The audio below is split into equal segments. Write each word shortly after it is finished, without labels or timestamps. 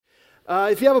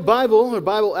If you have a Bible or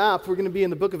Bible app, we're going to be in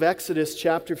the book of Exodus,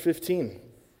 chapter 15.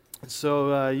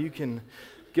 So you can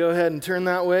go ahead and turn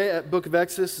that way. Book of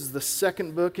Exodus is the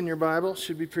second book in your Bible.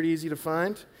 Should be pretty easy to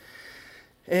find.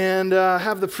 And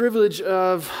have the privilege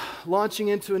of launching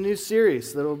into a new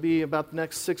series that will be about the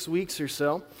next 6 weeks or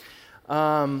so,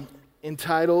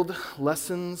 entitled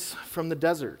Lessons from the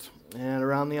Desert. And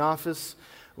around the office,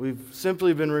 we've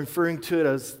simply been referring to it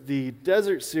as the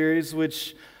Desert Series,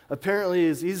 which apparently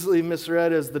is easily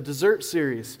misread as the Dessert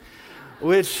Series,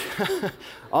 which,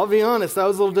 I'll be honest, I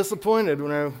was a little disappointed when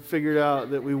I figured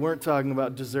out that we weren't talking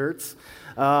about desserts.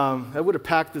 I would have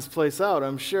packed this place out,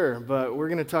 I'm sure, but we're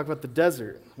going to talk about the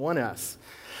desert, one S.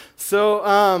 So,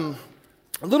 a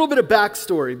little bit of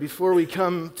backstory before we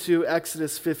come to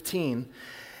Exodus 15.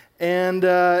 And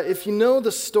if you know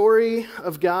the story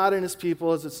of God and His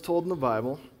people as it's told in the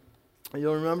Bible,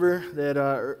 you'll remember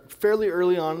that fairly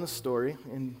early on in the story,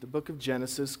 in the book of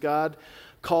Genesis, God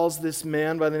calls this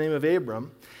man by the name of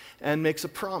Abram and makes a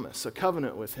promise, a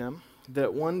covenant with him,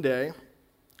 that one day,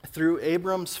 through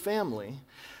Abram's family,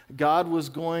 God was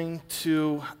going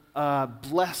to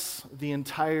bless the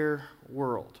entire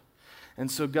world.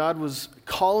 And so God was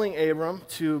calling Abram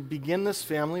to begin this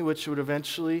family, which would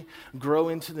eventually grow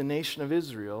into the nation of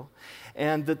Israel,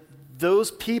 and that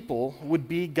those people would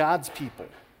be God's people.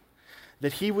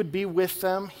 That He would be with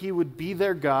them, He would be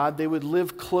their God, they would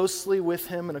live closely with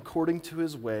Him and according to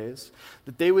His ways,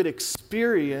 that they would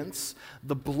experience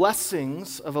the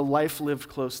blessings of a life lived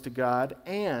close to God,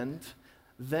 and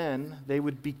then they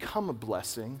would become a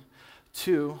blessing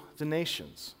to the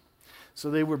nations.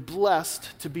 So they were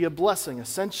blessed to be a blessing.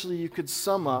 Essentially, you could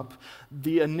sum up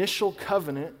the initial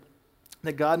covenant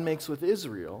that God makes with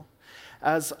Israel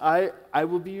as I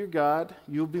will be your God,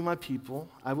 you will be my people,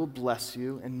 I will bless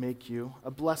you and make you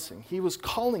a blessing. He was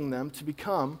calling them to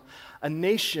become a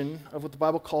nation of what the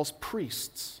Bible calls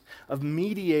priests, of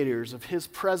mediators of His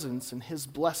presence and His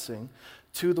blessing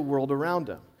to the world around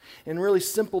them. In really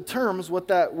simple terms, what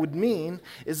that would mean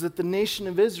is that the nation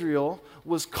of Israel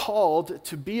was called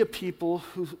to be a people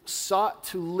who sought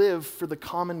to live for the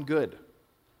common good.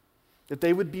 That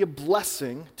they would be a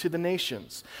blessing to the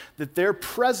nations, that their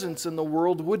presence in the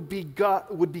world would be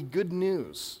good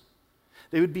news.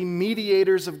 They would be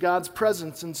mediators of God's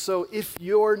presence. And so if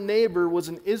your neighbor was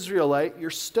an Israelite, you're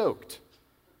stoked,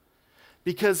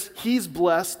 because he's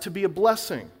blessed to be a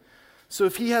blessing. So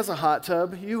if he has a hot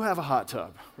tub, you have a hot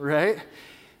tub, right?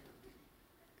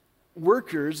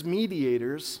 Workers,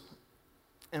 mediators,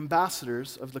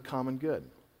 ambassadors of the common good.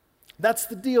 That's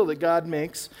the deal that God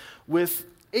makes with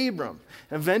Abram.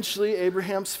 Eventually,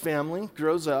 Abraham's family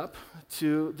grows up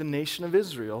to the nation of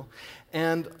Israel,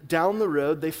 and down the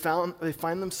road, they find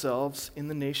themselves in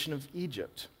the nation of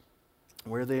Egypt,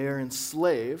 where they are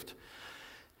enslaved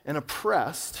and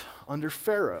oppressed under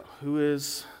Pharaoh, who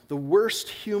is the worst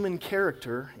human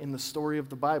character in the story of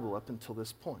the Bible up until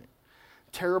this point.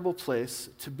 Terrible place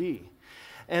to be.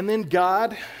 And then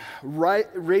God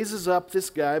raises up this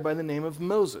guy by the name of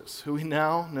Moses, who we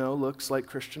now know looks like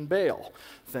Christian Bale,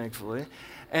 thankfully.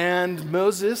 And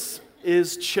Moses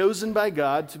is chosen by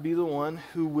God to be the one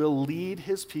who will lead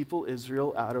His people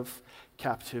Israel out of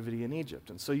captivity in Egypt.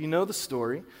 And so you know the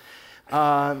story.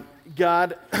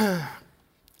 God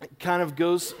kind of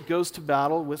goes to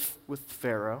battle with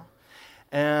Pharaoh,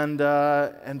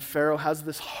 and Pharaoh has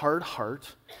this hard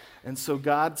heart, and so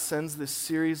God sends this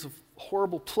series of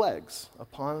horrible plagues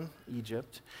upon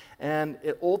Egypt, and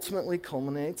it ultimately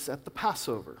culminates at the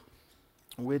Passover,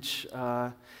 which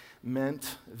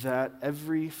meant that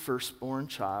every firstborn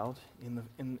child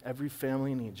in every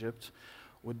family in Egypt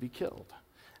would be killed.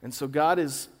 And so God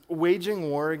is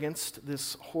waging war against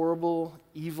this horrible,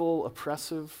 evil,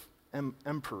 oppressive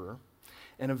emperor,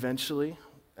 and eventually,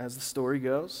 as the story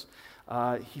goes,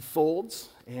 he folds,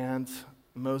 and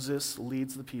Moses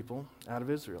leads the people out of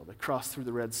Israel. They cross through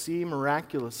the Red Sea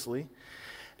miraculously.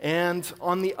 And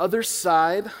on the other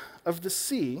side of the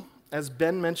sea, as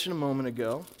Ben mentioned a moment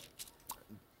ago,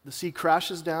 the sea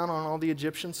crashes down on all the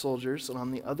Egyptian soldiers, and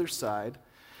on the other side,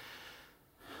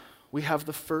 we have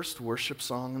the first worship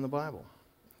song in the Bible.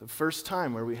 The first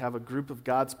time where we have a group of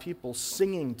God's people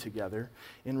singing together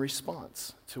in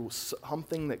response to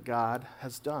something that God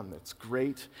has done that's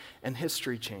great and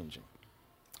history-changing.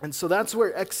 And so that's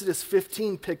where Exodus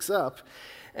 15 picks up.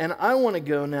 And I want to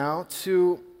go now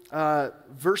to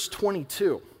verse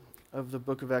 22 of the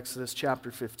book of Exodus,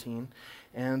 chapter 15.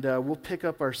 And we'll pick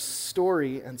up our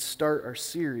story and start our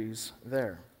series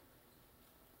there.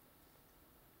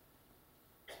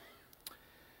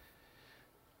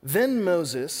 Then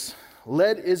Moses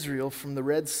led Israel from the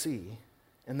Red Sea,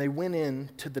 and they went in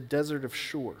to the desert of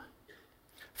Shur.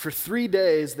 For 3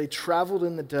 days they traveled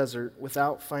in the desert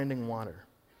without finding water.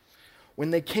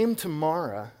 When they came to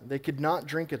Marah, they could not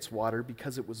drink its water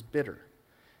because it was bitter.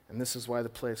 And this is why the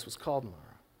place was called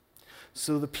Marah.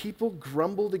 So the people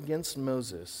grumbled against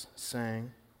Moses,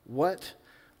 saying, "What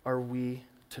are we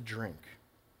to drink?"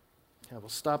 Yeah, we'll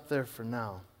stop there for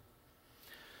now.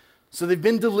 So they've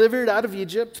been delivered out of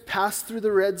Egypt, passed through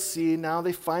the Red Sea. Now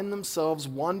they find themselves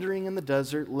wandering in the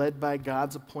desert, led by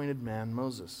God's appointed man,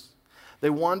 Moses. They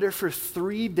wander for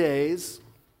 3 days,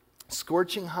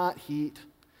 scorching hot heat,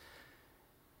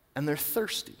 and they're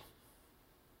thirsty.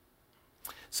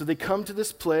 So they come to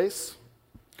this place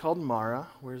called Marah,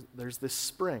 where there's this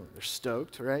spring. They're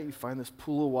stoked, right? You find this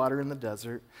pool of water in the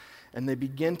desert, and they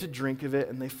begin to drink of it,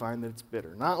 and they find that it's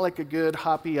bitter. Not like a good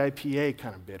hoppy IPA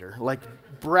kind of bitter, like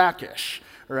brackish,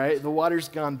 right? The water's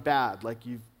gone bad, like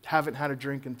you haven't had a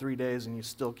drink in 3 days, and you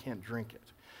still can't drink it.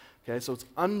 Okay, so it's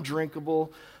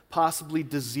undrinkable, possibly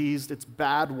diseased. It's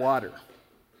bad water.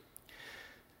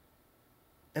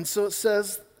 And so it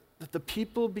says that the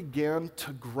people began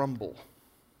to grumble,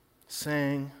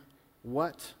 saying,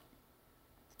 "What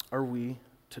are we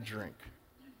to drink?"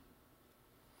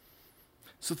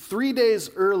 So 3 days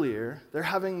earlier, they're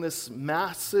having this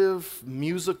massive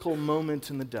musical moment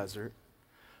in the desert,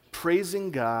 praising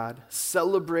God,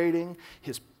 celebrating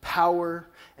his power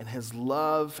and his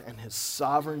love and his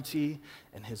sovereignty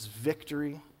and his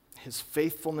victory, his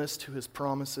faithfulness to his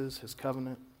promises, his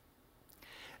covenant.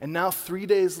 And now 3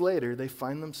 days later, they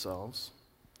find themselves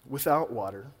without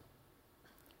water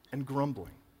and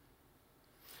grumbling.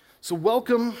 So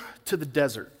welcome to the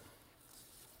desert.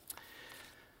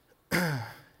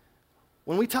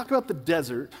 When we talk about the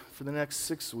desert for the next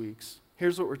 6 weeks,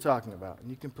 here's what we're talking about, and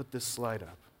you can put this slide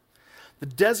up. The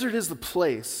desert is the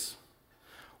place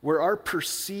where our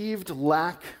perceived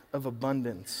lack of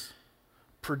abundance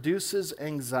produces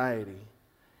anxiety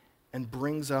and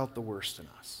brings out the worst in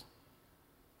us.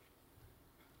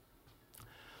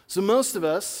 So most of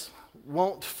us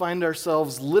won't find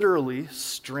ourselves literally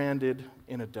stranded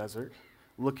in a desert,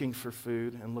 looking for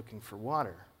food and looking for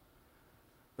water.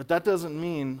 But that doesn't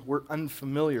mean we're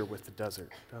unfamiliar with the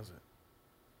desert, does it?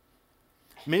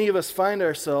 Many of us find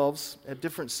ourselves at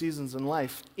different seasons in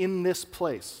life in this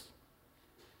place,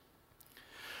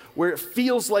 where it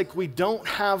feels like we don't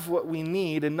have what we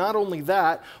need, and not only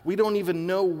that, we don't even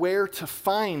know where to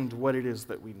find what it is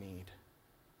that we need.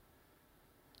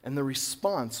 And the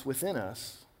response within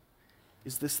us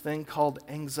is this thing called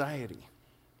anxiety.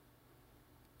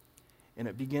 And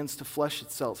it begins to flesh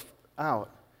itself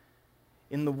out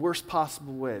in the worst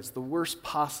possible ways, the worst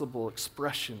possible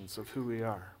expressions of who we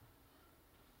are.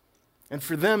 And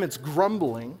for them, it's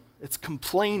grumbling, it's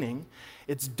complaining,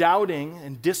 it's doubting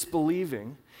and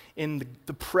disbelieving in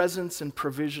the presence and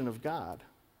provision of God.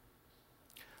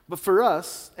 But for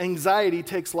us, anxiety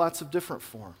takes lots of different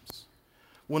forms.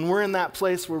 When we're in that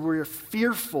place where we're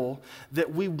fearful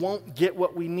that we won't get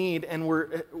what we need, and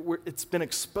it's been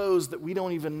exposed that we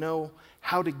don't even know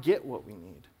how to get what we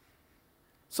need.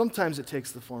 Sometimes it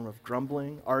takes the form of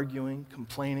grumbling, arguing,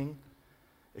 complaining,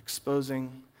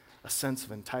 exposing a sense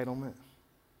of entitlement.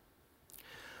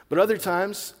 But other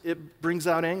times, it brings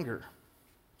out anger,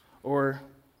 or,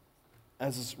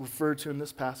 as is referred to in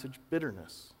this passage,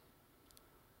 bitterness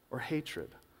or hatred.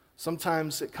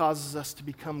 Sometimes it causes us to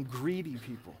become greedy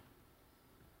people.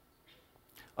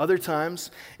 Other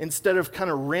times, instead of kind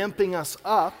of ramping us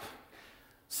up,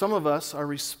 some of us, our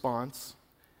response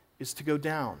is to go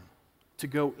down, to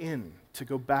go in, to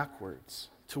go backwards,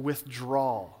 to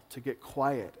withdraw, to get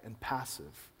quiet and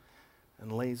passive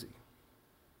and lazy.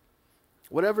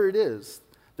 Whatever it is,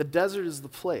 the desert is the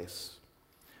place,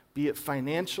 be it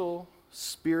financial,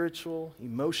 spiritual,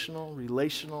 emotional,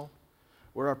 relational,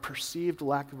 where our perceived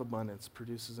lack of abundance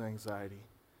produces anxiety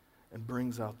and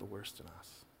brings out the worst in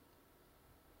us.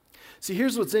 See,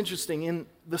 here's what's interesting. In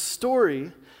the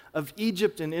story of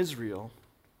Egypt and Israel,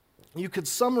 you could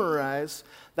summarize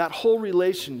that whole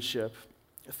relationship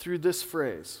through this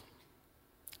phrase: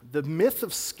 the myth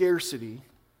of scarcity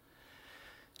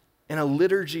and a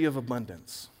liturgy of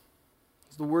abundance.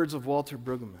 It's the words of Walter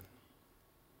Brueggemann.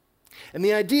 And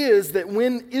the idea is that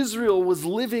when Israel was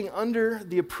living under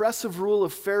the oppressive rule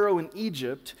of Pharaoh in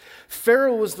Egypt,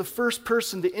 Pharaoh was the first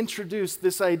person to introduce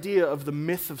this idea of the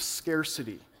myth of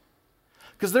scarcity.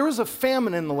 Because there was a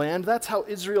famine in the land. That's how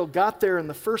Israel got there in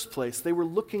the first place. They were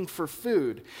looking for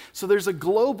food. So there's a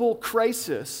global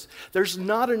crisis. There's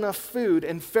not enough food,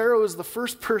 and Pharaoh is the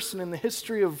first person in the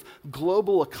history of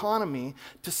global economy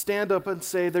to stand up and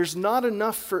say, there's not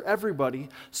enough for everybody,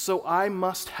 so I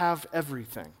must have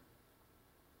everything.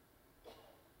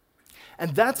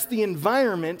 And that's the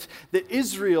environment that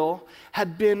Israel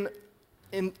had been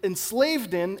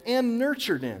enslaved in and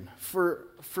nurtured in for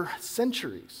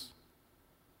centuries.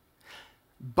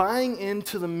 Buying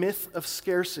into the myth of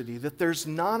scarcity, that there's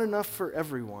not enough for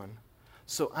everyone,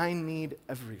 so I need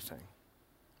everything.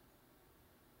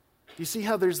 Do you see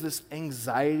how there's this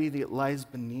anxiety that lies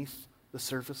beneath the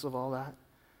surface of all that?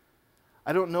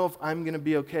 I don't know if I'm going to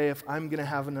be okay, if I'm going to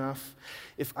have enough,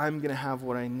 if I'm going to have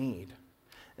what I need.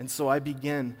 And so I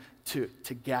begin to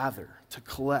gather, to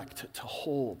collect, to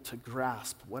hold, to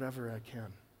grasp whatever I can.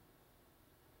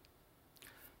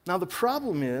 Now the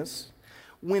problem is,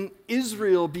 when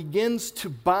Israel begins to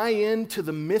buy into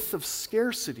the myth of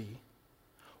scarcity,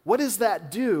 what does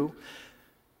that do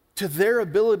to their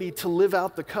ability to live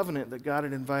out the covenant that God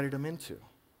had invited them into?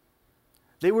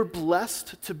 They were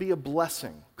blessed to be a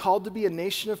blessing, called to be a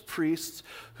nation of priests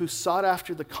who sought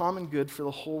after the common good for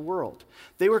the whole world.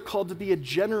 They were called to be a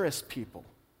generous people,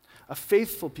 a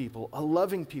faithful people, a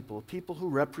loving people, a people who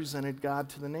represented God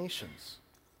to the nations.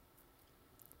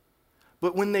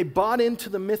 But when they bought into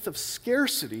the myth of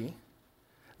scarcity,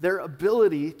 their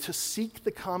ability to seek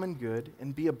the common good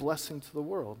and be a blessing to the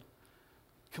world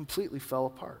completely fell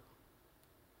apart.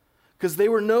 Because they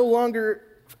were no longer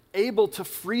able to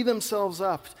free themselves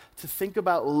up to think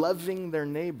about loving their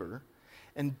neighbor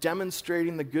and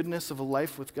demonstrating the goodness of a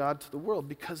life with God to the world,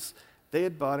 because they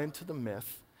had bought into the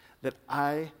myth that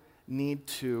I need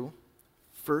to,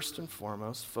 first and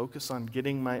foremost, focus on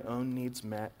getting my own needs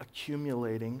met,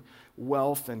 accumulating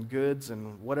wealth and goods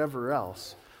and whatever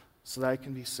else, so that I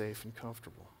can be safe and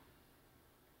comfortable.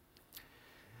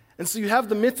 And so you have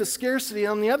the myth of scarcity.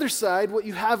 On the other side, what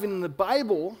you have in the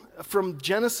Bible from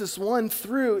Genesis 1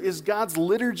 through is God's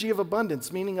liturgy of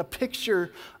abundance, meaning a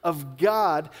picture of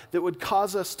God that would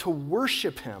cause us to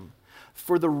worship him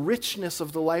for the richness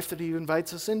of the life that he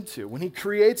invites us into. When he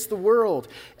creates the world,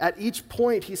 at each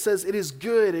point he says, it is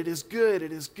good, it is good,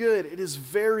 it is good, it is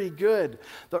very good.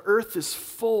 The earth is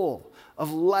full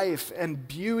of life and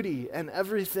beauty and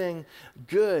everything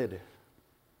good.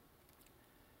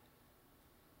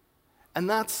 And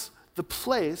that's the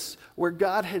place where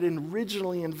God had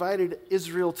originally invited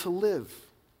Israel to live.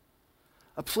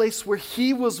 A place where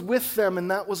he was with them, and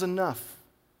that was enough.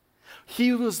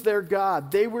 He was their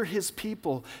God. They were his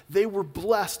people. They were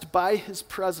blessed by his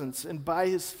presence and by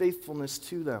his faithfulness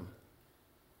to them.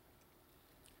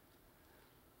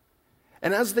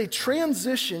 And as they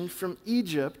transitioned from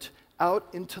Egypt out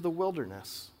into the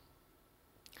wilderness,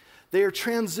 they are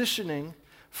transitioning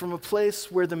from a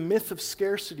place where the myth of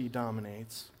scarcity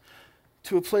dominates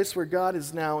to a place where God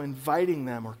is now inviting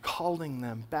them or calling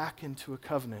them back into a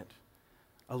covenant,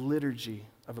 a liturgy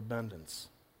of abundance.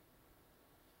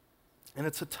 And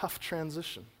it's a tough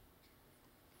transition.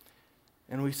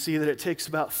 And we see that it takes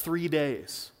about 3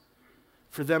 days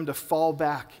for them to fall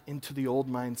back into the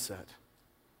old mindset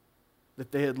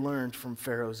that they had learned from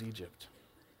Pharaoh's Egypt.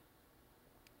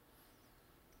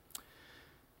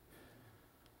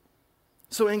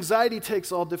 So anxiety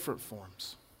takes all different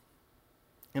forms,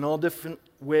 in all different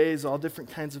ways, all different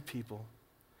kinds of people.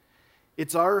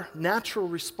 It's our natural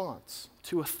response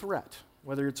to a threat,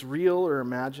 whether it's real or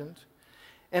imagined.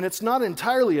 And it's not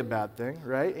entirely a bad thing,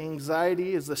 right?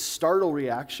 Anxiety is a startle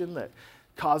reaction that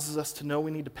causes us to know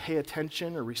we need to pay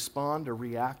attention or respond or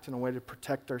react in a way to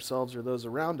protect ourselves or those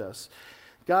around us.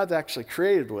 God's actually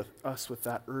created us with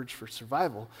that urge for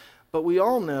survival. But we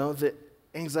all know that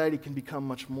anxiety can become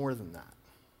much more than that.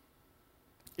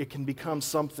 It can become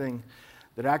something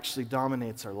that actually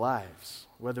dominates our lives,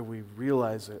 whether we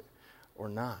realize it or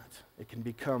not. It can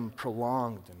become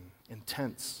prolonged and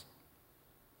intense.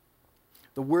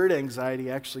 The word anxiety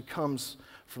actually comes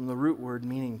from the root word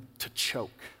meaning to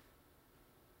choke.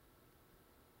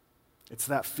 It's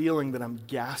that feeling that I'm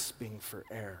gasping for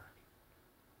air,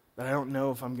 that I don't know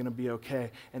if I'm going to be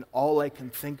okay, and all I can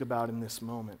think about in this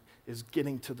moment is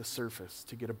getting to the surface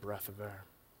to get a breath of air.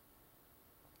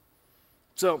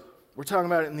 So, we're talking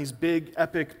about it in these big,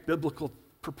 epic, biblical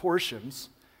proportions.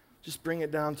 Just bring it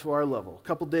down to our level. A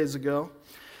couple days ago,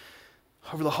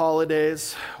 over the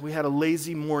holidays, we had a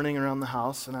lazy morning around the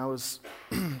house, and I was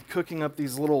cooking up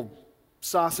these little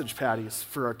sausage patties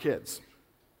for our kids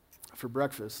for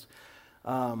breakfast.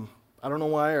 I don't know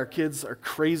why our kids are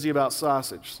crazy about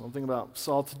sausage. Something about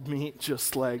salted meat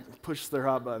just like push their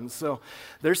hot buttons. So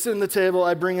they're sitting at the table.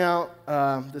 I bring out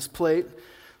this plate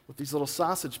with these little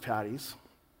sausage patties,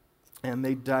 and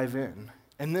they dive in.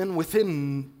 And then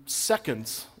within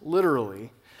seconds,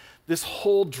 literally, this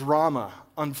whole drama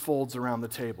unfolds around the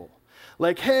table.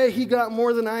 Like, hey, he got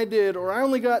more than I did, or I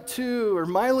only got 2, or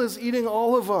Mila's eating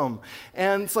all of them.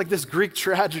 And it's like this Greek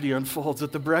tragedy unfolds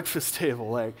at the breakfast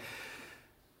table. Like,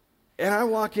 And I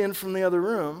walk in from the other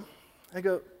room. I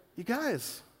go, you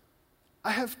guys,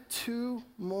 I have 2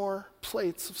 more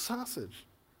plates of sausage.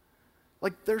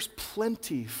 Like, there's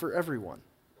plenty for everyone.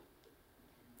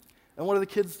 And what do the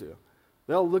kids do?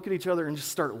 They all look at each other and just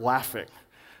start laughing,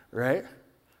 right?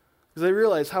 Because they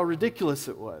realize how ridiculous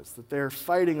it was that they're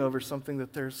fighting over something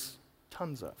that there's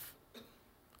tons of.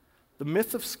 The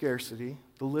myth of scarcity,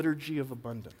 the liturgy of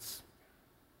abundance.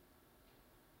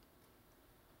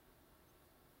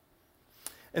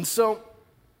 And so,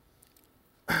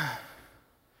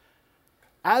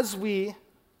 as we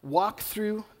walk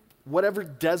through whatever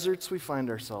deserts we find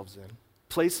ourselves in,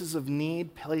 places of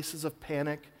need, places of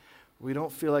panic, we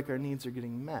don't feel like our needs are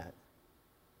getting met,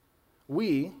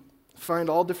 we find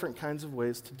all different kinds of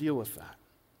ways to deal with that.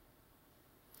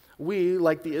 We,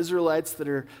 like the Israelites that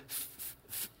are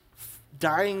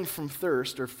dying from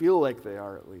thirst, or feel like they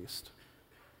are at least,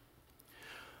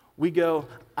 we go,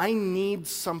 I need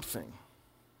something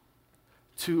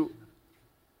to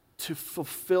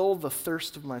fulfill the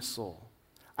thirst of my soul.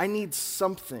 I need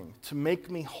something to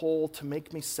make me whole, to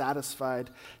make me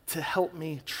satisfied, to help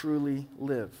me truly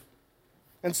live.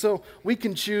 And so we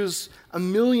can choose a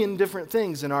million different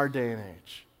things in our day and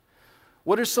age.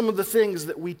 What are some of the things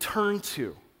that we turn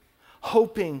to,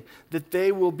 hoping that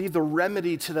they will be the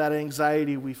remedy to that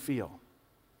anxiety we feel?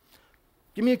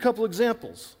 Give me a couple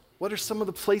examples. What are some of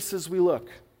the places we look?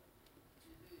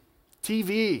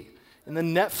 TV. In the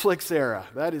Netflix era,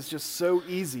 that is just so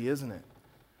easy, isn't it?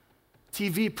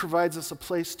 TV provides us a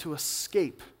place to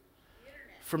escape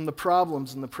from the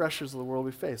problems and the pressures of the world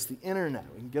we face. The internet,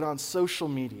 we can get on social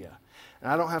media.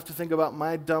 And I don't have to think about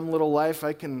my dumb little life.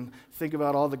 I can think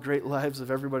about all the great lives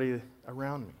of everybody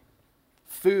around me.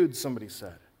 Food, somebody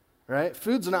said, right?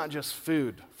 Food's not just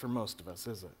food for most of us,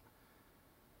 is it?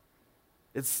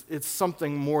 It's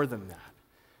something more than that.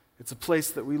 It's a place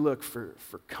that we look for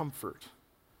comfort,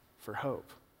 for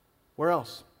hope. Where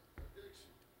else?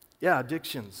 Yeah,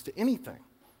 addictions to anything,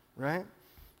 right?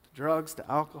 To drugs,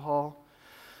 to alcohol,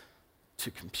 to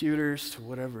computers, to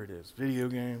whatever it is, video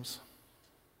games.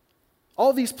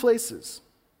 All these places.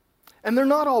 And they're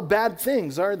not all bad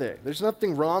things, are they? There's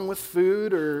nothing wrong with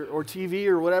food or TV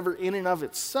or whatever in and of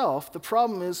itself. The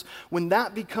problem is when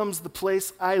that becomes the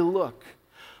place I look,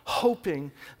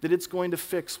 hoping that it's going to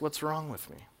fix what's wrong with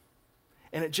me.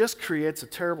 And it just creates a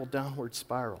terrible downward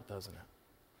spiral, doesn't it?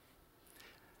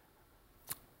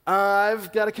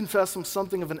 I've got to confess I'm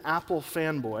something of an Apple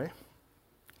fanboy,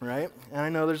 right? And I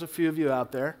know there's a few of you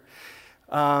out there.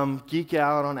 Geek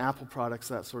out on Apple products,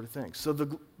 that sort of thing. So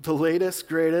the latest,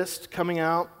 greatest coming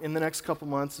out in the next couple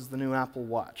months is the new Apple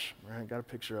Watch. Right? Got a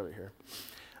picture of it here.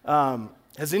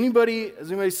 Has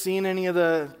anybody seen any of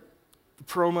the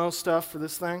promo stuff for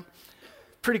this thing?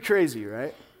 Pretty crazy,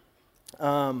 right?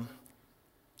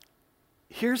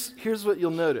 Here's what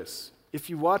you'll notice. If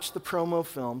you watch the promo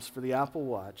films for the Apple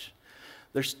Watch,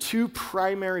 there's 2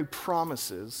 primary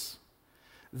promises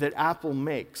that Apple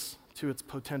makes to its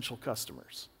potential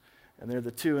customers. And they're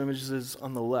the 2 images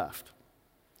on the left.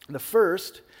 The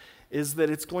first is that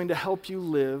it's going to help you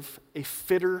live a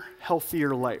fitter,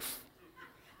 healthier life.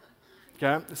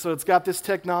 Okay? So it's got this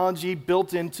technology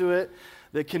built into it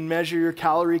that can measure your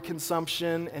calorie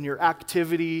consumption and your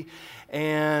activity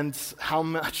and how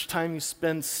much time you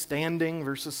spend standing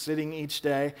versus sitting each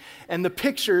day. And the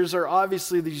pictures are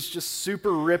obviously these just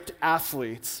super ripped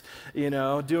athletes,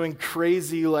 doing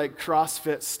crazy like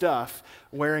CrossFit stuff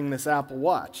wearing this Apple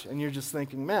Watch. And you're just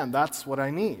thinking, man, that's what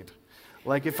I need.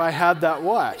 Like if I had that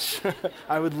watch,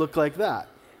 I would look like that.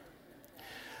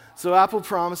 So Apple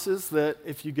promises that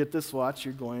if you get this watch,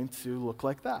 you're going to look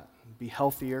like that. Be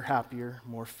healthier, happier,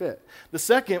 more fit. The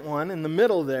second one in the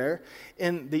middle there,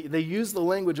 and they use the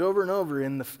language over and over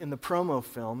in the promo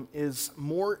film, is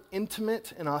more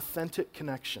intimate and authentic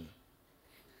connection.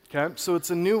 Okay? So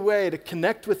it's a new way to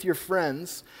connect with your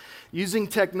friends. Using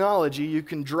technology, you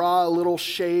can draw a little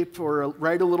shape or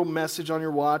write a little message on your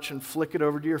watch and flick it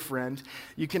over to your friend.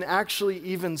 You can actually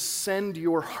even send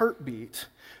your heartbeat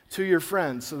to your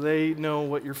friends so they know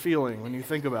what you're feeling when you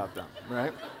think about them,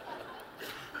 right?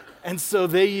 And so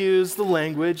they use the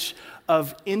language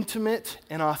of intimate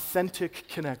and authentic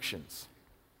connections.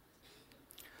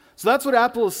 So that's what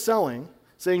Apple is selling,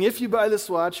 saying if you buy this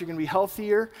watch, you're going to be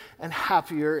healthier and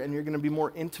happier, and you're going to be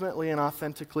more intimately and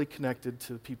authentically connected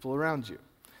to the people around you.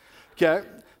 Okay?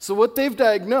 So what they've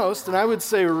diagnosed, and I would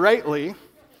say rightly,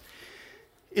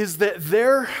 is that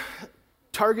their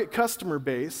target customer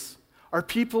base are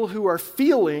people who are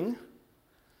feeling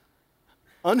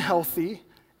unhealthy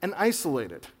and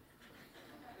isolated.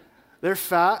 They're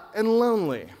fat and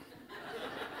lonely.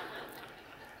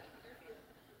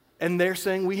 And they're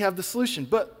saying we have the solution.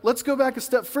 But let's go back a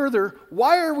step further.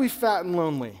 Why are we fat and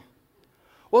lonely?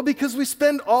 Well, because we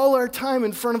spend all our time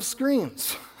in front of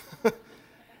screens.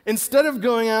 Instead of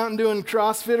going out and doing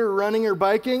CrossFit or running or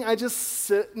biking, I just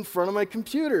sit in front of my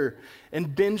computer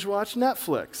and binge watch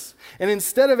Netflix. And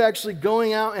instead of actually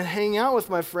going out and hanging out with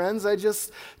my friends, I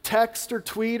just text or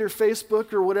tweet or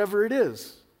Facebook or whatever it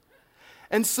is.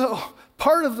 And so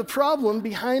part of the problem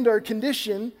behind our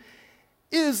condition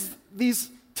is these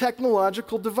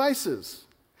technological devices.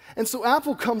 And so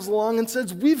Apple comes along and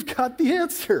says, we've got the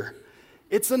answer.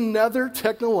 It's another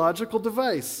technological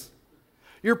device.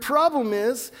 Your problem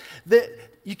is that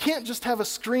you can't just have a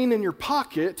screen in your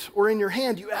pocket or in your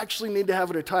hand. You actually need to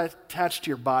have it attached to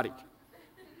your body.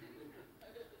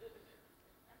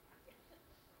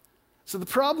 So the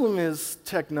problem is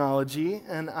technology,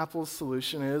 and Apple's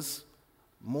solution is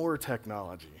more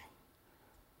technology,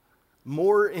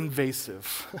 more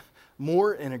invasive,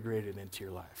 more integrated into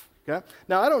your life. Okay?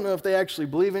 Now, I don't know if they actually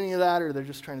believe any of that or they're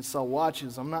just trying to sell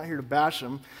watches. I'm not here to bash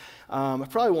them. I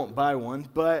probably won't buy one,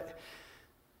 but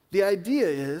the idea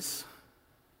is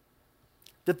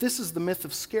that this is the myth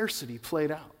of scarcity played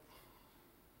out,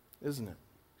 isn't it?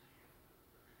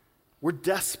 We're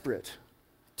desperate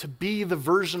to be the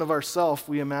version of ourselves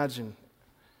we imagine,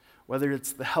 whether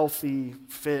it's the healthy,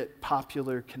 fit,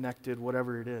 popular, connected,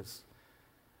 whatever it is.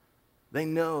 They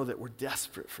know that we're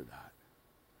desperate for that.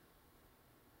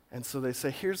 And so they say,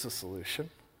 here's a solution.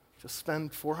 Just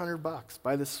spend $400,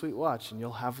 buy this sweet watch, and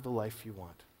you'll have the life you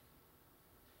want.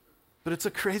 But it's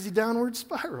a crazy downward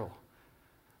spiral.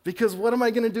 Because what am I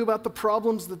going to do about the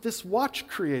problems that this watch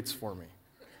creates for me?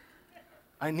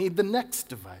 I need the next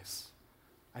device.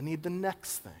 I need the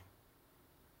next thing.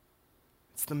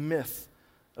 It's the myth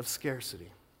of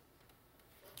scarcity.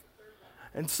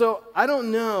 And so I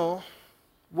don't know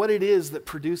what it is that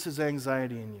produces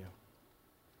anxiety in you.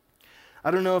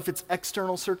 I don't know if it's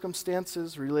external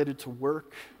circumstances related to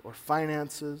work or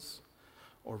finances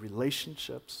or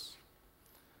relationships,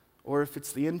 or if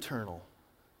it's the internal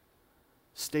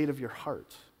state of your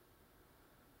heart,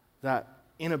 that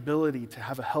inability to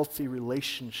have a healthy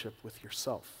relationship with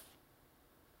yourself,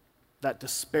 that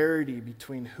disparity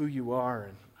between who you are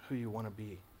and who you want to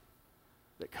be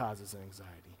that causes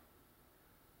anxiety.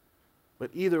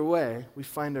 But either way, we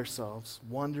find ourselves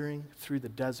wandering through the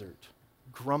desert,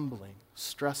 grumbling,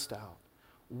 stressed out,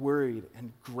 worried,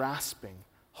 and grasping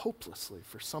hopelessly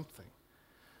for something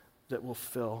that will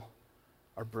fill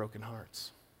our broken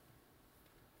hearts.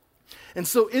 And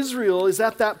so Israel is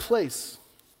at that place.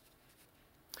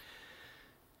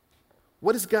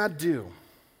 What does God do?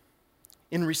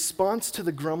 In response to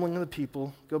the grumbling of the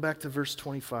people, go back to verse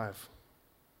 25.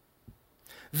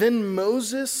 Then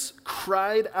Moses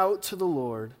cried out to the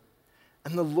Lord,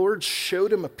 and the Lord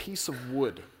showed him a piece of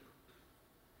wood.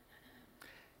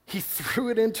 He threw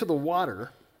it into the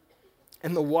water,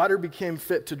 and the water became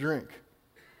fit to drink.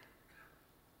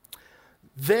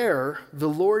 There, the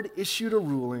Lord issued a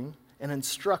ruling and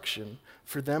instruction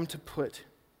for them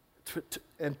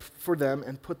and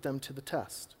put them to the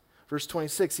test. Verse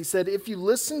 26, he said, if you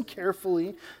listen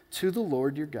carefully to the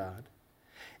Lord your God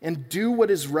and do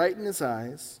what is right in his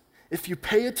eyes, if you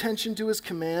pay attention to his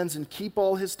commands and keep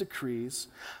all his decrees,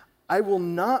 I will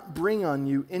not bring on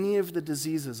you any of the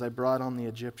diseases I brought on the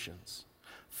Egyptians,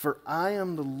 for I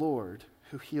am the Lord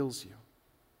who heals you.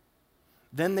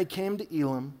 Then they came to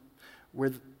Elim,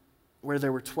 where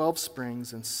there were 12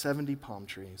 springs and 70 palm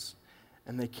trees,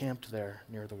 and they camped there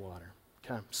near the water.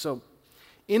 Okay, so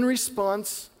in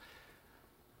response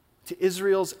to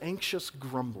Israel's anxious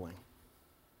grumbling,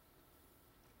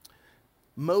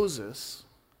 Moses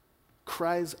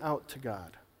cries out to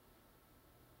God.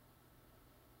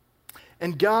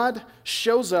 And God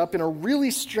shows up in a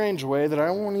really strange way that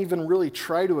I won't even really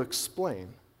try to explain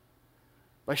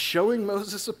by showing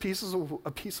Moses a piece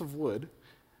of wood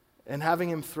and having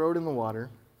him throw it in the water,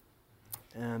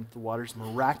 and the water's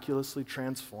miraculously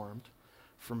transformed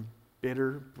from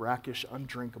bitter, brackish,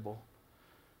 undrinkable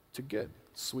to good,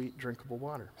 sweet, drinkable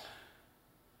water.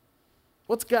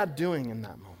 What's God doing in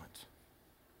that moment?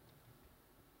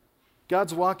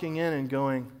 God's walking in and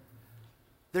going,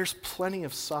 there's plenty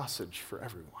of sausage for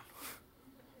everyone.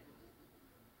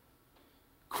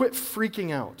 Quit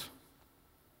freaking out.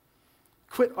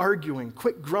 Quit arguing,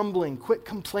 quit grumbling, quit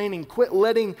complaining, quit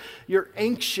letting your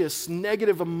anxious,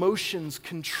 negative emotions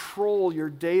control your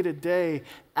day-to-day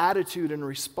attitude and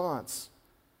response.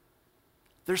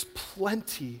 There's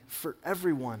plenty for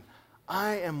everyone.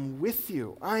 I am with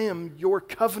you. I am your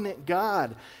covenant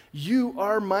God. You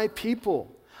are my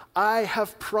people. I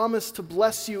have promised to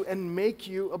bless you and make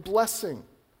you a blessing.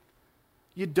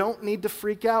 You don't need to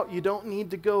freak out. You don't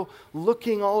need to go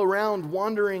looking all around,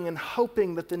 wandering and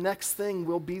hoping that the next thing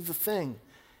will be the thing.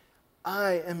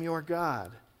 I am your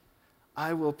God.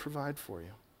 I will provide for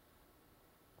you.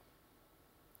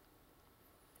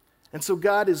 And so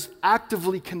God is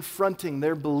actively confronting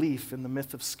their belief in the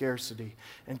myth of scarcity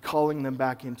and calling them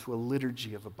back into a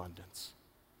liturgy of abundance,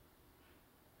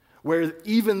 where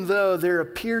even though there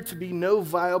appear to be no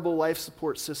viable life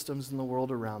support systems in the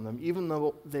world around them, even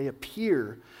though they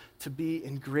appear to be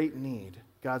in great need,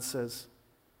 God says,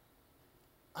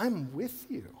 I'm with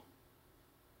you.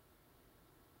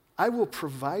 I will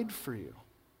provide for you.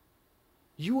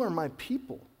 You are my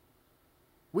people.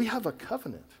 We have a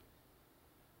covenant.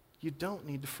 You don't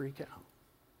need to freak out.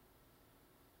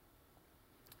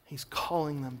 He's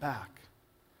calling them back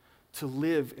to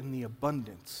live in the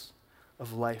abundance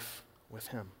of life with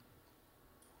him.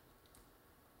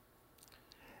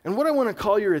 And what I want to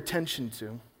call your attention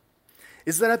to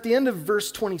is that at the end of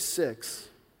verse 26,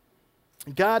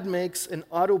 God makes an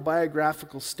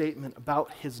autobiographical statement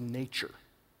about his nature.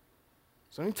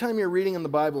 So anytime you're reading in the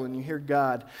Bible and you hear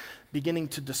God beginning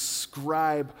to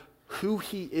describe who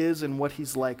he is and what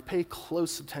he's like, pay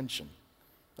close attention.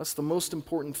 That's the most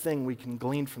important thing we can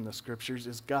glean from the scriptures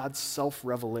is God's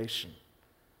self-revelation.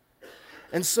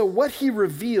 And so what he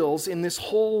reveals in this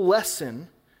whole lesson,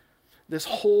 this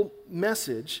whole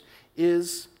message,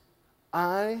 is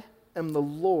I am the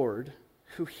Lord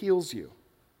who heals you.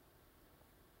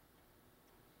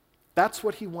 That's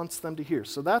what he wants them to hear.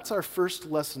 So that's our first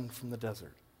lesson from the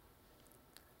desert.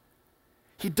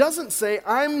 He doesn't say,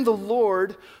 I'm the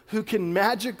Lord who can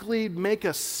magically make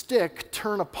a stick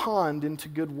turn a pond into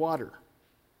good water.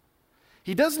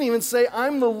 He doesn't even say,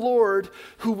 I'm the Lord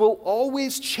who will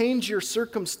always change your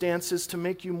circumstances to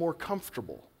make you more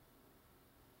comfortable.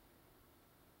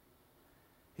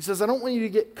 He says, I don't want you to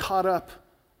get caught up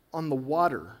on the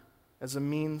water as a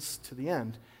means to the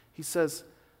end. He says,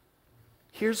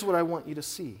 here's what I want you to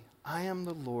see. I am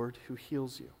the Lord who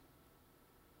heals you.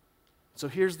 So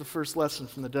here's the first lesson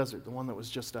from the desert, the one that was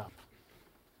just up.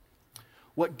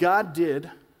 What God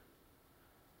did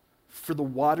for the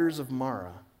waters of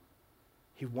Marah,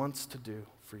 he wants to do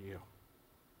for you.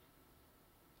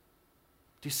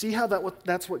 Do you see how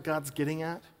that's what God's getting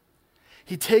at?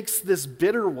 He takes this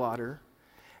bitter water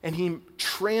and he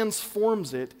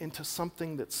transforms it into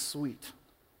something that's sweet.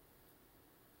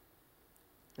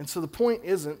 And so the point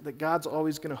isn't that God's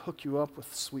always going to hook you up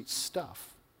with sweet stuff.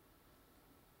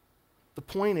 The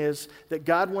point is that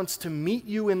God wants to meet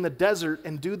you in the desert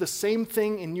and do the same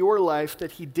thing in your life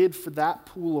that he did for that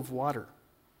pool of water.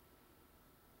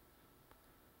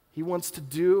 He wants to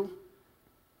do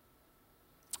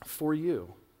for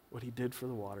you what he did for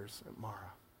the waters at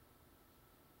Marah.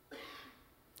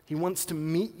 He wants to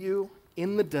meet you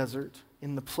in the desert,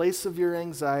 in the place of your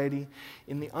anxiety,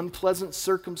 in the unpleasant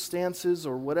circumstances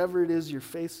or whatever it is you're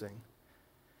facing,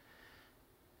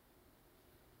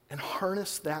 and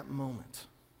harness that moment.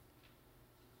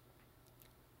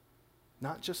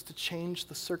 Not just to change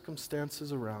the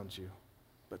circumstances around you,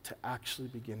 but to actually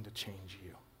begin to change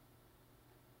you.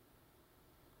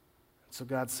 So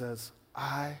God says,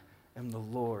 I am the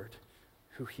Lord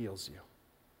who heals you.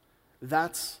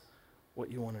 That's what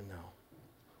you want to know.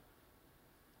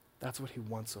 That's what he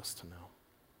wants us to know.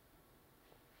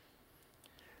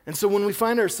 And so when we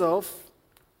find ourselves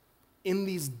in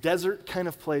these desert kind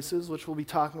of places, which we'll be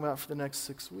talking about for the next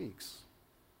 6 weeks,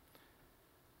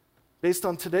 based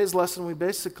on today's lesson, we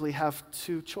basically have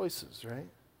two choices, right?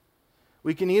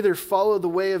 We can either follow the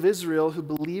way of Israel, who,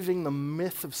 believing the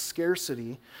myth of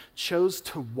scarcity, chose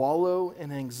to wallow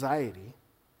in anxiety,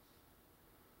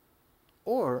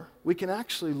 or we can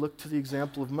actually look to the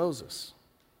example of Moses,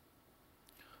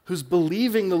 who's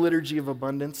believing the liturgy of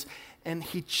abundance, and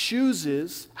he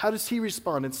chooses, how does he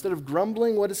respond? Instead of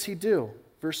grumbling, what does he do?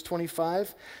 Verse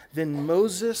 25, then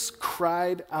Moses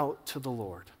cried out to the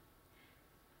Lord.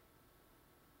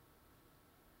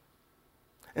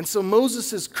 And so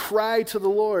Moses' cry to the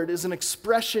Lord is an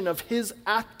expression of his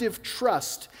active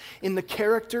trust in the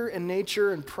character and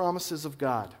nature and promises of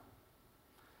God.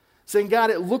 Saying, God,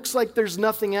 it looks like there's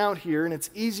nothing out here, and it's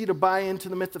easy to buy into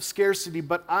the myth of scarcity,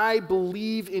 but I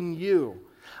believe in you.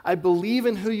 I believe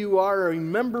in who you are. I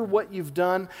remember what you've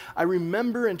done. I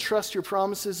remember and trust your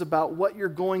promises about what you're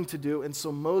going to do. And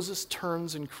so Moses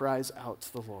turns and cries out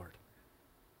to the Lord.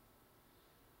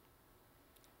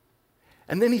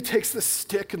 And then he takes the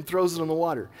stick and throws it in the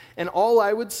water. And all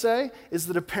I would say is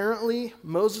that apparently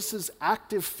Moses'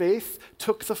 active faith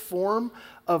took the form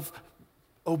of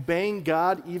obeying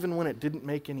God even when it didn't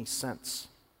make any sense.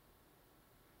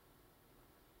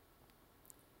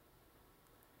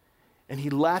 And he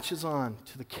latches on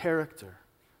to the character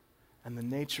and the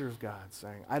nature of God,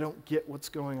 saying, I don't get what's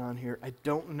going on here. I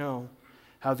don't know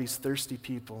how these thirsty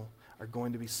people are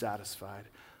going to be satisfied,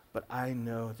 but I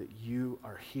know that you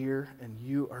are here and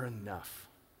you are enough.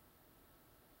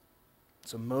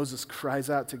 So Moses cries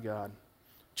out to God,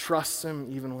 trusts him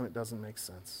even when it doesn't make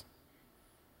sense,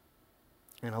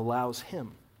 and allows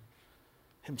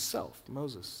himself,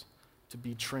 Moses, to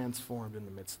be transformed in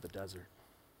the midst of the desert.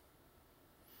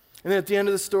 And then at the end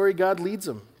of the story, God leads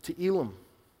him to Elim,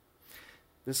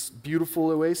 this beautiful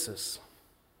oasis,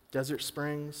 desert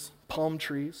springs, palm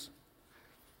trees.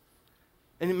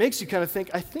 And it makes you kind of think,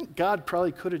 I think God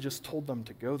probably could have just told them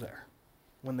to go there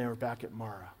when they were back at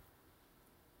Marah.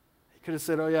 He could have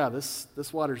said, oh yeah, this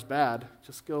water's bad.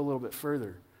 Just go a little bit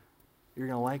further. You're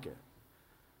going to like it.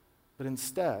 But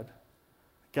instead,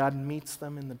 God meets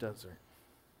them in the desert,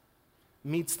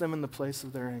 meets them in the place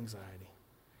of their anxiety,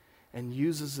 and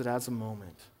uses it as a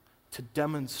moment to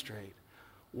demonstrate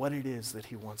what it is that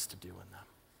he wants to do in them.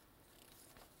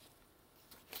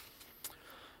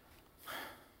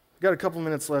 We've got a couple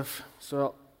minutes left,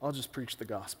 so I'll just preach the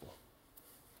gospel.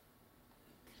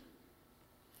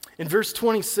 In verse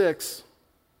 26,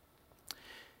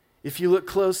 if you look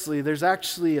closely, there's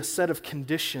actually a set of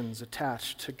conditions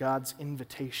attached to God's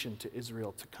invitation to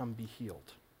Israel to come be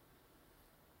healed.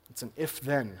 It's an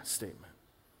if-then statement.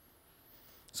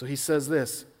 So he says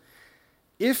this,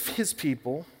 if his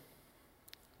people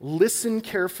listen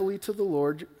carefully to the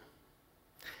Lord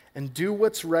and do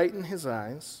what's right in his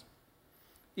eyes,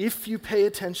 if you pay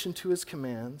attention to his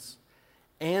commands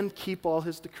and keep all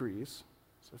his decrees,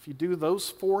 so if you do those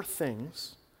four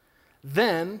things,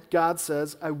 then God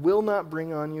says, I will not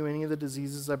bring on you any of the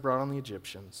diseases I brought on the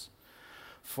Egyptians,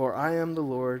 for I am the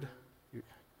Lord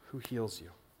who heals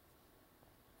you.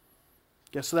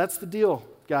 Okay, so that's the deal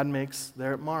God makes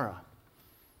there at Marah.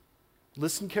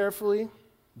 Listen carefully,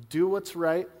 do what's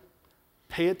right,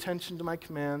 pay attention to my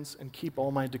commands, and keep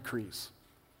all my decrees.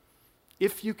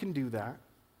 If you can do that,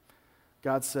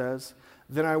 God says,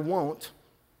 then I won't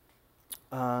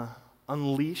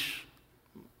unleash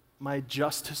my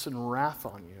justice and wrath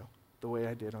on you the way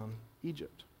I did on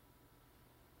Egypt.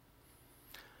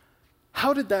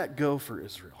 How did that go for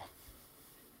Israel?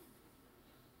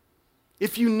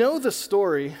 If you know the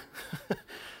story,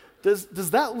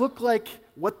 does that look like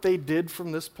what they did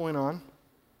from this point on?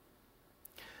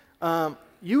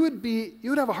 You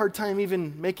would have a hard time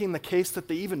even making the case that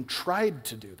they even tried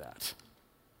to do that.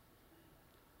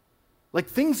 Like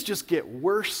things just get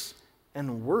worse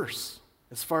and worse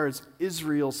as far as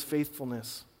Israel's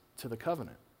faithfulness to the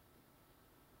covenant.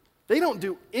 They don't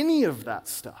do any of that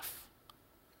stuff.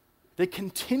 They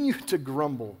continue to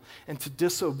grumble and to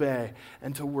disobey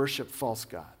and to worship false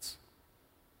gods.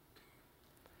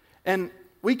 And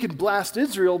we could blast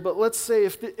Israel, but let's say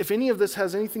if any of this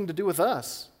has anything to do with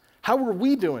us, how are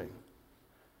we doing?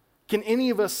 Can any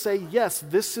of us say, yes,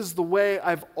 this is the way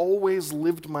I've always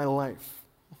lived my life?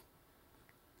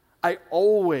 I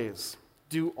always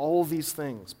do all these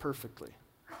things perfectly.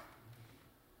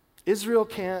 Israel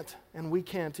can't, and we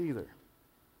can't either.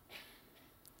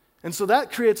 And so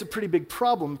that creates a pretty big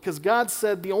problem because God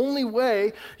said the only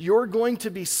way you're going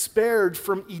to be spared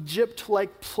from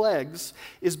Egypt-like plagues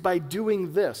is by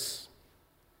doing this.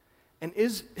 And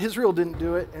Israel didn't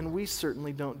do it, and we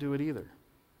certainly don't do it either.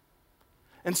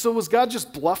 And so was God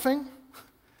just bluffing?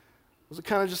 Was it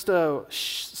kind of just a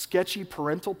sketchy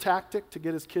parental tactic to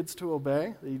get his kids to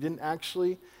obey that he didn't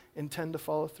actually intend to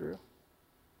follow through?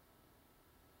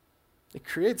 It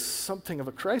creates something of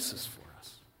a crisis for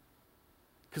us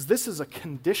because this is a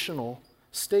conditional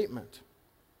statement.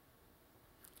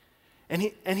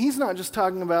 And he's not just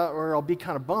talking about, or I'll be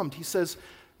kind of bummed. He says,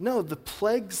 no, the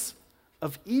plagues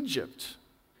of Egypt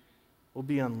will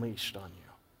be unleashed on you.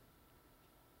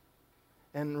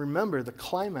 And remember, the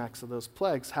climax of those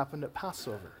plagues happened at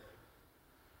Passover.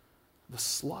 The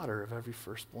slaughter of every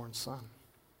firstborn son.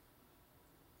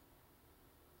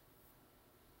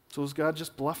 So was God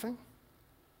just bluffing?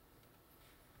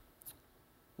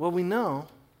 Well, we know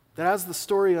that as the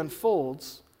story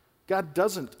unfolds, God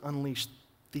doesn't unleash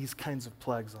these kinds of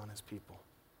plagues on his people.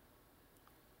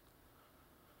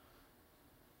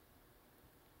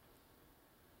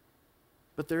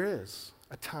 But there is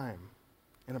a time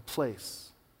and a place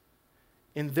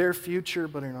in their future,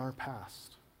 but in our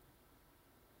past,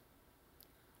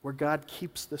 where God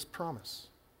keeps this promise,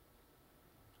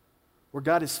 where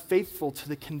God is faithful to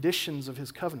the conditions of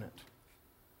his covenant,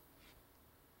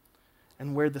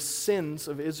 and where the sins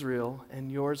of Israel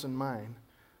and yours and mine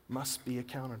must be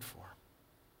accounted for.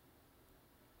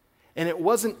 And it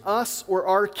wasn't us or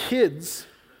our kids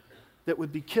that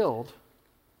would be killed.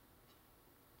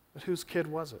 But whose kid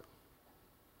was it?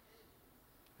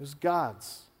 It was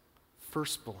God's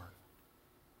firstborn,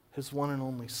 his one and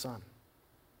only son,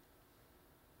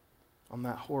 on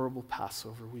that horrible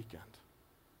Passover weekend.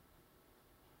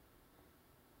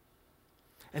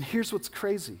 And here's what's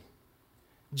crazy.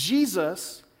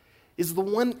 Jesus is the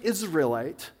one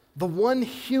Israelite, the one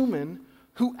human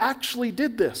who actually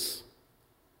did this.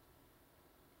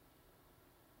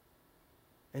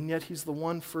 And yet he's the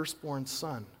one firstborn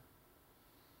son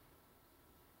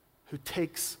who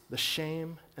takes the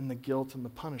shame and the guilt and the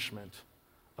punishment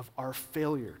of our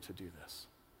failure to do this.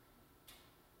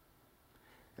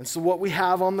 And so what we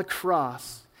have on the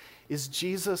cross is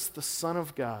Jesus, the Son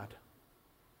of God,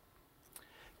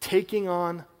 taking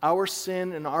on our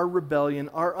sin and our rebellion,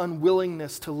 our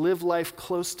unwillingness to live life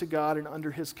close to God and under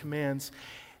his commands,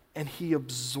 and he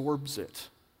absorbs it.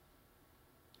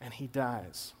 And he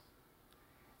dies,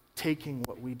 taking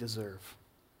what we deserve.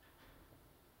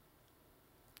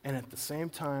 And at the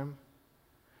same time,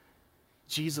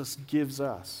 Jesus gives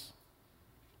us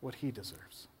what he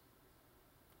deserves.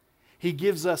 He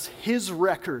gives us his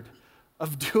record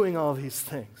of doing all these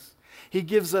things. He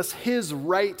gives us his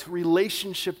right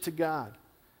relationship to God.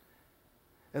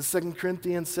 As 2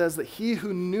 Corinthians says, that he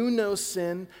who knew no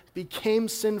sin became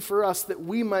sin for us, that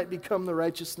we might become the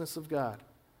righteousness of God.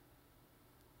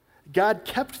 God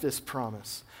kept this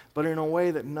promise, but in a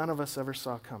way that none of us ever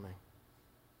saw coming,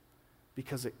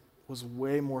 because it was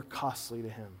way more costly to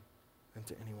him than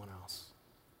to anyone else.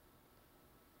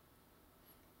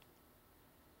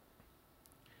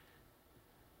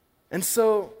 And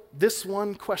so this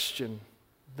one question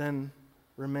then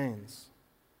remains.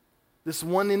 This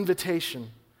one invitation.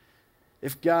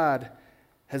 If God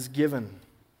has given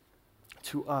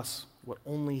to us what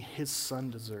only his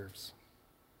Son deserves,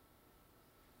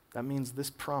 that means this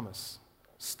promise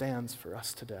stands for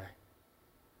us today.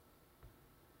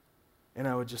 And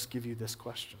I would just give you this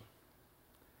question.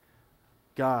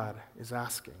 God is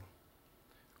asking,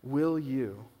 will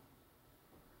you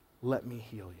let me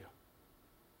heal you?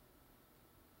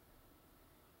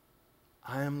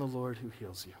 I am the Lord who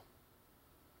heals you.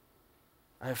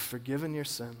 I have forgiven your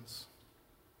sins.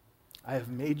 I have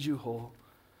made you whole.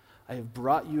 I have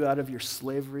brought you out of your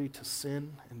slavery to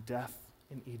sin and death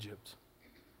in Egypt.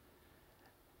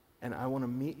 And I want to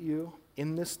meet you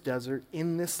in this desert,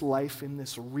 in this life, in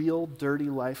this real dirty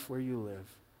life where you live.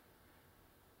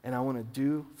 And I want to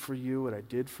do for you what I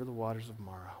did for the waters of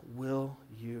Marah. Will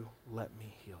you let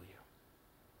me heal you?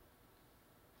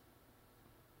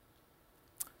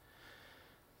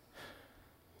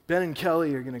 Ben and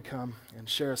Kelly are going to come and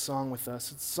share a song with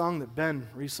us. It's a song that Ben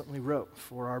recently wrote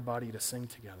for our body to sing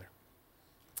together.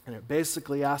 And it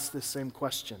basically asks this same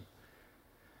question.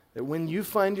 That when you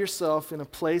find yourself in a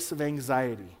place of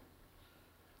anxiety,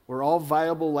 where all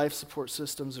viable life support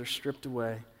systems are stripped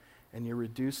away and you're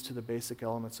reduced to the basic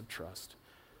elements of trust,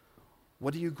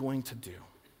 what are you going to do?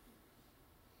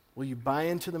 Will you buy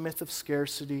into the myth of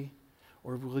scarcity,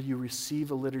 or will you receive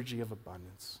a liturgy of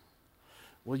abundance?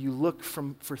 Will you look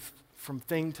from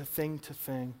thing to thing to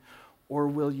thing, or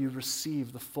will you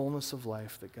receive the fullness of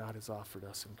life that God has offered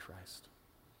us in Christ?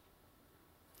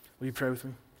 Will you pray with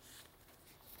me?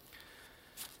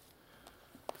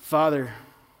 Father,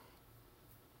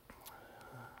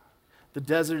 the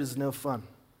desert is no fun.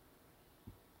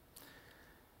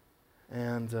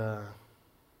 And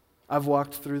I've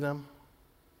walked through them,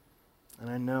 and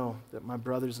I know that my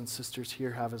brothers and sisters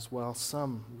here have as well,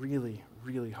 some really,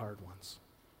 really hard ones.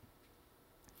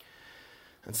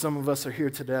 And some of us are here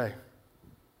today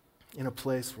in a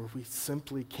place where we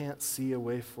simply can't see a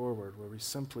way forward, where we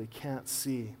simply can't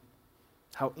see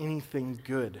how anything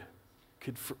good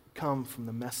could come from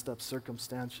the messed up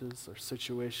circumstances or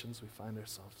situations we find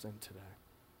ourselves in today.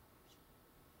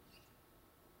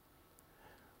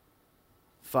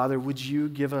 Father, would you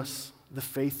give us the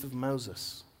faith of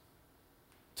Moses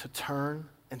to turn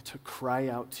and to cry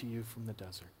out to you from the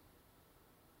desert?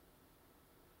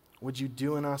 Would you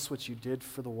do in us what you did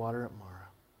for the water at Marah?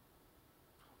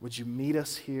 Would you meet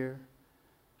us here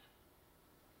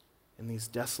in these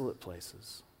desolate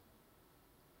places?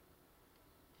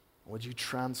 Would you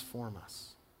transform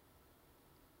us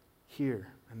here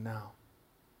and now?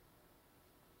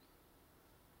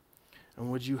 And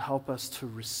would you help us to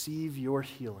receive your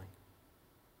healing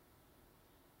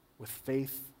with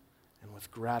faith and with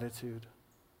gratitude,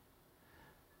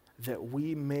 that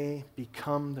we may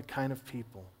become the kind of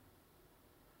people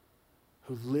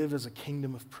who live as a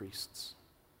kingdom of priests,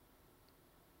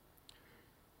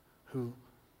 who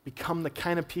become the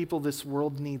kind of people this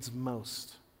world needs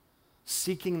most,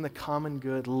 seeking the common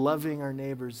good, loving our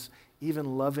neighbors,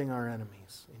 even loving our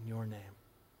enemies in your name.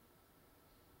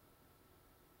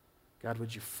 God,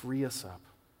 would you free us up?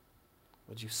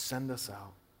 Would you send us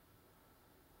out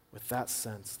with that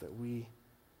sense that we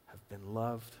have been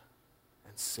loved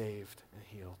and saved and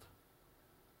healed,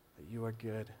 that you are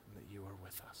good and that you are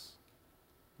with us.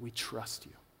 We trust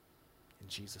you. In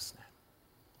Jesus' name.